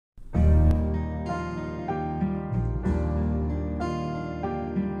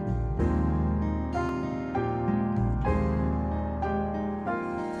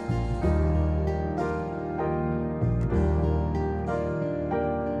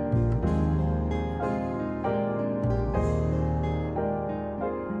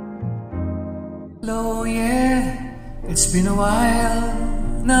Hello, yeah, it's been a while,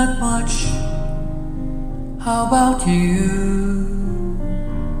 not much. How about you?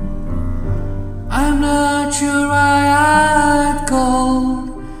 I'm not sure why I'd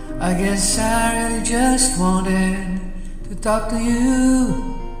called. I guess I really just wanted to talk to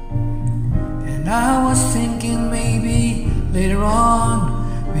you. And I was thinking maybe later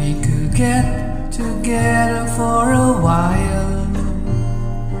on we could get together for a while.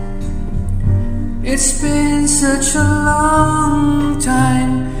 It's been such a long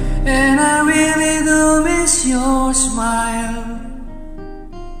time, and I really do miss your smile.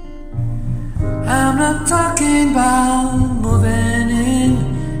 I'm not talking about moving in,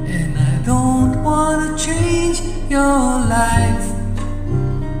 and I don't want to change your life.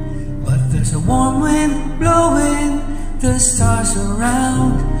 But there's a warm wind blowing the stars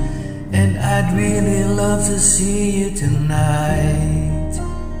around, and I'd really love to see you tonight.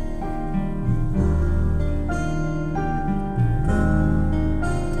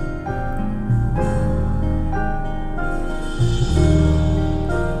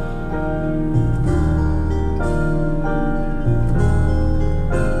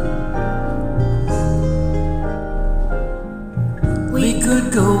 We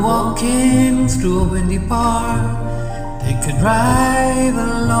could go walking through a windy park, take a drive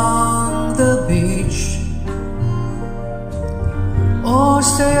along the beach, or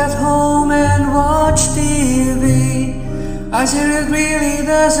stay at home and watch TV. I said it really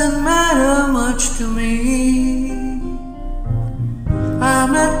doesn't matter much to me.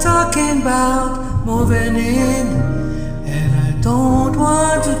 I'm not talking about moving in, and I don't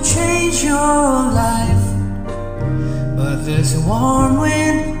want to change your life. But there's a warm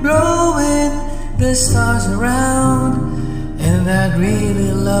wind blowing the stars around, and I'd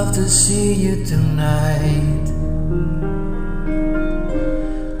really love to see you tonight.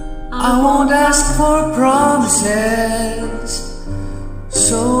 I won't ask for promises,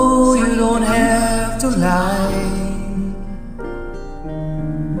 so you don't have to lie.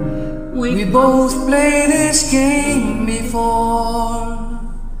 We both played this game before.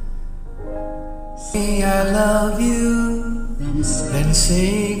 Say I love you, then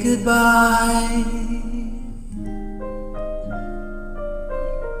say goodbye.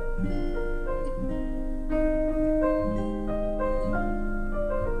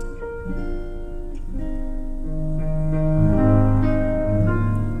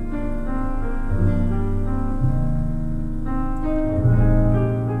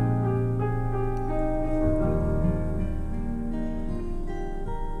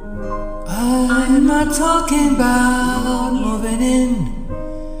 I'm not talking about moving in,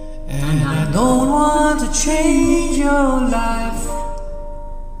 and I don't want to change your life.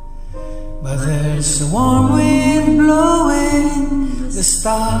 But there's a warm wind blowing the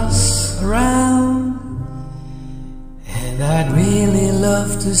stars around, and I'd really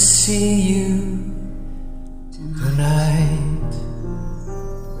love to see you